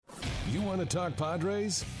You want to talk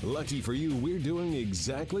Padres? Lucky for you, we're doing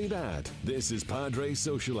exactly that. This is Padres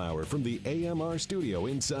Social Hour from the AMR studio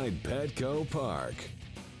inside Petco Park.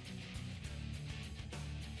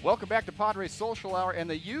 Welcome back to Padres Social Hour, and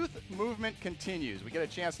the youth movement continues. We get a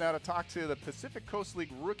chance now to talk to the Pacific Coast League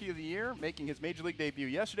Rookie of the Year, making his Major League debut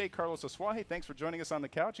yesterday, Carlos Asuaje. Thanks for joining us on the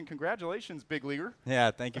couch, and congratulations, big leaguer. Yeah,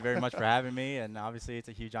 thank you very much for having me, and obviously it's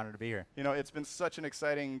a huge honor to be here. You know, it's been such an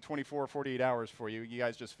exciting 24, 48 hours for you. You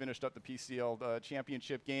guys just finished up the PCL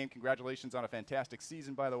championship game. Congratulations on a fantastic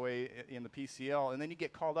season, by the way, in the PCL. And then you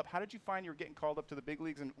get called up. How did you find you were getting called up to the big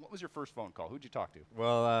leagues, and what was your first phone call? Who'd you talk to?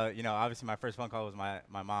 Well, obviously my first phone call was my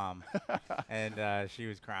mom, and she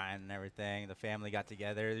was crying and everything. The family got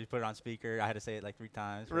together. They put it on speaker. I had to say it like 3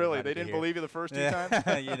 times. Really? They didn't believe you the first 2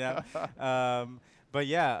 times? But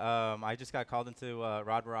yeah, I just got called into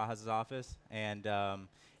Rod Barajas' office, and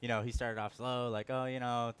he started off slow, like,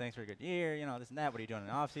 oh, thanks for a good year, this and that. What are you doing in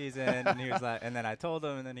the off season? And he was like, and then I told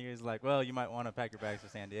him, and then he was like, well, you might want to pack your bags for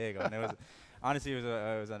San Diego. And it was, honestly, it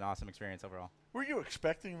was an awesome experience overall. Were you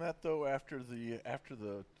expecting that though after the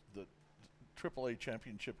AAA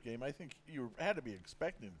championship game? I think you had to be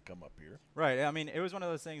expecting to come up here. Right. I mean, it was one of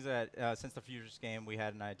those things that since the Futures game, we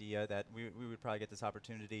had an idea that we would probably get this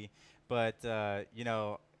opportunity. But,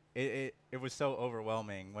 it was so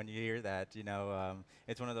overwhelming when you hear that.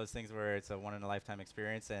 It's one of those things where it's a one-in-a-lifetime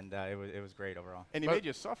experience, and it was great overall. And he made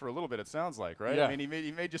you suffer a little bit, it sounds like, right? Yeah. I mean,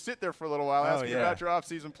 he made you sit there for a little while, asking you about your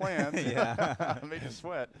off-season plans. Yeah. Made you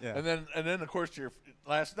sweat. Yeah. And then of course,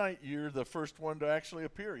 last night you're the first one to actually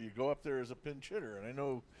appear. You go up there as a pinch hitter, and I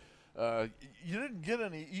know you didn't get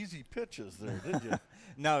any easy pitches there, did you?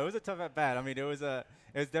 No, it was a tough at bat. I mean, it was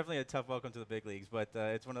definitely a tough welcome to the big leagues, but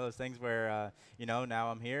it's one of those things where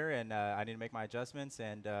now I'm here and I need to make my adjustments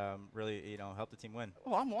and really help the team win.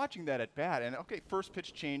 Well, I'm watching that at bat, and okay, first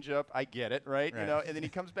pitch changeup, I get it, right? And then he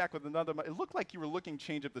comes back with another. It looked like you were looking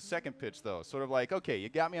changeup the second pitch though, sort of like, okay, you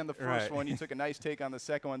got me on the first one, you took a nice take on the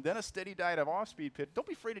second one, then a steady diet of off-speed pitch. Don't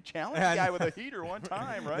be afraid to challenge the guy with a heater one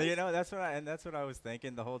time, right? That's what I was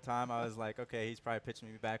thinking the whole time. I was like, okay, he's probably pitching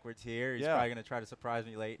me backwards here. He's probably going to try to surprise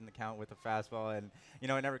me late in the count with a fastball, and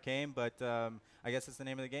it never came. But I guess it's the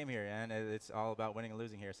name of the game here, and it's all about winning and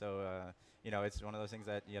losing here. So it's one of those things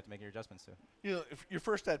that you have to make your adjustments to. If your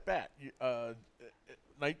first at bat,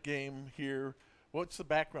 night game here. What's the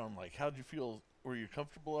background like? How did you feel? Were you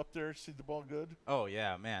comfortable up there? See the ball good? Oh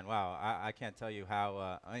yeah, man! Wow, I can't tell you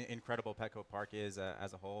how incredible Petco Park is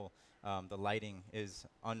as a whole. The lighting is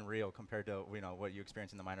unreal compared to what you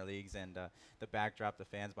experience in the minor leagues, and the backdrop, the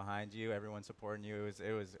fans behind you, everyone supporting you.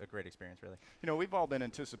 It was a great experience, really. We've all been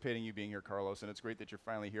anticipating you being here, Carlos, and it's great that you're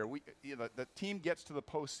finally here. The team gets to the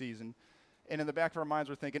postseason. And in the back of our minds,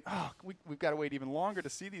 we're thinking, we've got to wait even longer to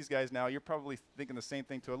see these guys now. You're probably thinking the same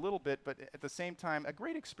thing to a little bit, but at the same time, a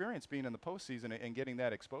great experience being in the postseason and getting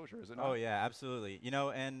that exposure, is it not? Oh, yeah, absolutely.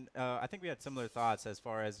 And I think we had similar thoughts as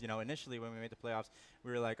far as, initially when we made the playoffs,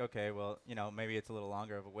 we were like, okay, well, maybe it's a little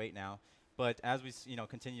longer of a wait now. But as we,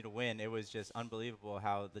 continue to win, it was just unbelievable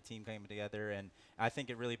how the team came together, and I think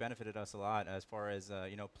it really benefited us a lot as far as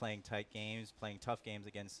playing tight games, playing tough games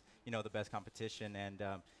against the best competition, and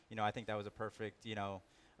I think that was a perfect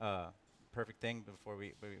perfect thing before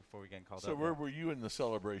we get called up. So where were you in the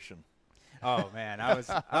celebration? Oh man, I was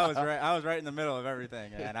right in the middle of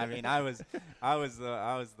everything, man. I mean, I was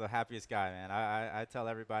the happiest guy, man. I tell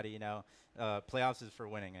everybody, playoffs is for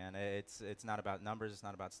winning, man. It's not about numbers, it's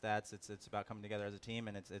not about stats. It's about coming together as a team,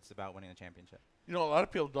 and it's about winning the championship. A lot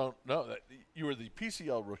of people don't know that you were the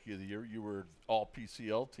PCL Rookie of the Year. You were all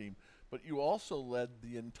PCL team, but you also led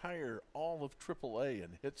the entire all of AAA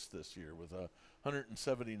in hits this year with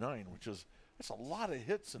 179, which is that's a lot of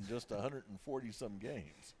hits in just 140 some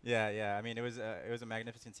games. Yeah. I mean, it was a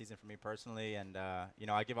magnificent season for me personally, and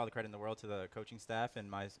I give all the credit in the world to the coaching staff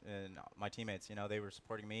and my teammates. They were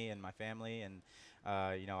supporting me and my family, and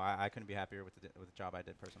I couldn't be happier with the job I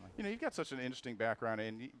did personally. You've got such an interesting background,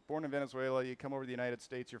 and born in Venezuela, you come over to the United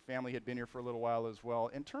States. Your family had been here for a little while as well.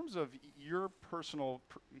 In terms of your personal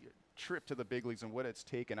trip to the big leagues and what it's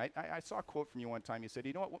taken. I saw a quote from you one time. You said,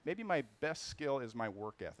 maybe my best skill is my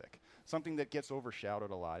work ethic, something that gets overshadowed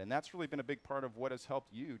a lot. And that's really been a big part of what has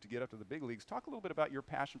helped you to get up to the big leagues. Talk a little bit about your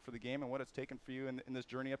passion for the game and what it's taken for you in this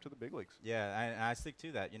journey up to the big leagues. Yeah, I stick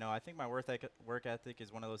to that. I think my work ethic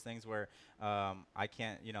is one of those things where I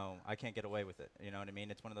can't get away with it. You know what I mean?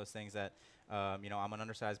 It's one of those things that, I'm an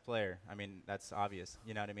undersized player. I mean, that's obvious.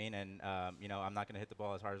 You know what I mean? And, I'm not going to hit the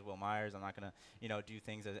ball as hard as Will Myers. I'm not going to, do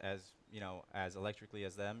things as electrically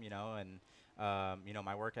as them, and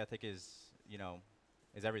my work ethic is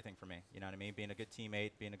everything for me. You know what I mean? Being a good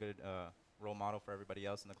teammate, being a good role model for everybody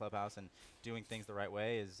else in the clubhouse, and doing things the right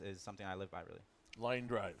way is something I live by, really. Line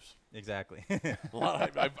drives. Exactly.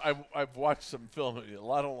 I've watched some film of you. A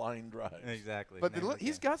lot of line drives. Exactly. But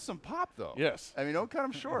he's got some pop, though. Yes. I mean, don't cut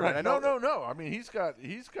him short. Right. I know No. I mean, he's got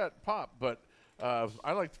pop, but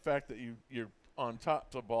I like the fact that you're on top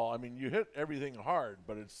of the ball. I mean, you hit everything hard,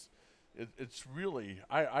 but it's really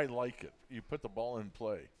I like it. You put the ball in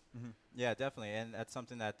play. Mm-hmm. Yeah, definitely, and that's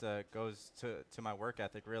something that goes to my work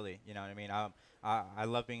ethic, really. You know what I mean? I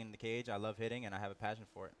love being in the cage. I love hitting, and I have a passion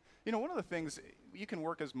for it. You know, one of the things, you can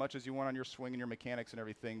work as much as you want on your swing and your mechanics and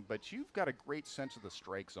everything, but you've got a great sense of the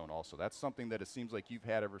strike zone also. That's something that it seems like you've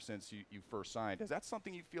had ever since you first signed. Is that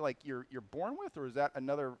something you feel like you're born with, or is that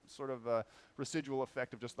another sort of residual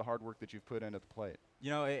effect of just the hard work that you've put in at the plate?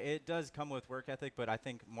 You know, it does come with work ethic, but I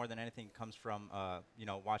think more than anything it comes from, you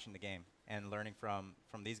know, watching the game and learning from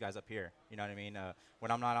these guys up here. You know what I mean?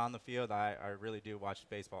 When I'm not on the field, I really do watch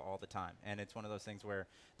baseball all the time. And it's one of those things where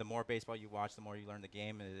the more baseball you watch, the more you learn the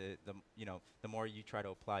game, and the more you try to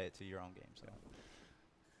apply it to your own game. So.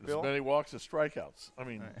 As many walks as strikeouts. I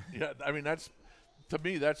mean, yeah. I mean, to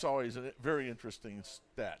me, that's always a very interesting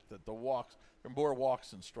stat, that there are more walks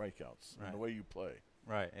than strikeouts in the way you play.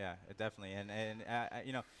 Right, yeah, definitely. And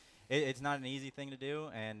you know, it's not an easy thing to do,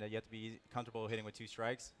 and you have to be comfortable hitting with 2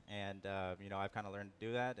 strikes. And, you know, I've kind of learned to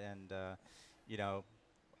do that, and, you know,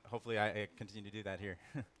 hopefully I continue to do that here.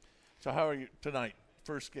 So how are you tonight?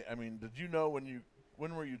 First game. I mean, did you know when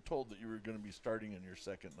were you told that you were going to be starting in your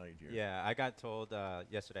second night here? Yeah, I got told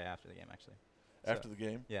yesterday after the game, actually. After the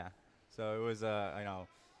game? Yeah. So it was, you know,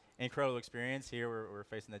 incredible experience. Here we're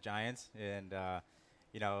facing the Giants, and,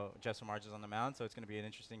 you know, Justin Marge is on the mound, so it's going to be an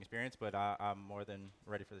interesting experience, but I'm more than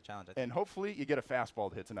ready for the challenge. And hopefully you get a fastball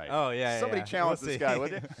to hit tonight. Oh, yeah. Somebody challenge this guy,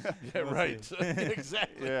 would you? Yeah, right.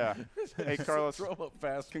 Exactly. Yeah. Hey, Carlos, throw him a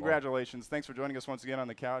fastball. Congratulations. Thanks for joining us once again on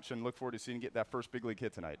the couch, and look forward to seeing you get that first big league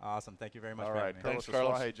hit tonight. Awesome. Thank you very much All for right, having me.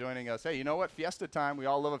 Carlos Asuaje joining us. Hey, you know what? Fiesta time. We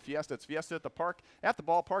all love a fiesta. It's Fiesta at the Park, at the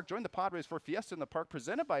ballpark. Join the Padres for Fiesta in the Park,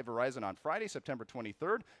 presented by Verizon on Friday, September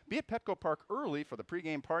 23rd. Be at Petco Park early for the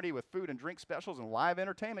pregame party with food and drink specials and live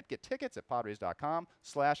entertainment. Get tickets at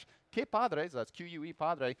Padres.com/QPadres. That's QUE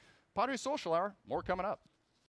Padre. Padres Social Hour. More coming up.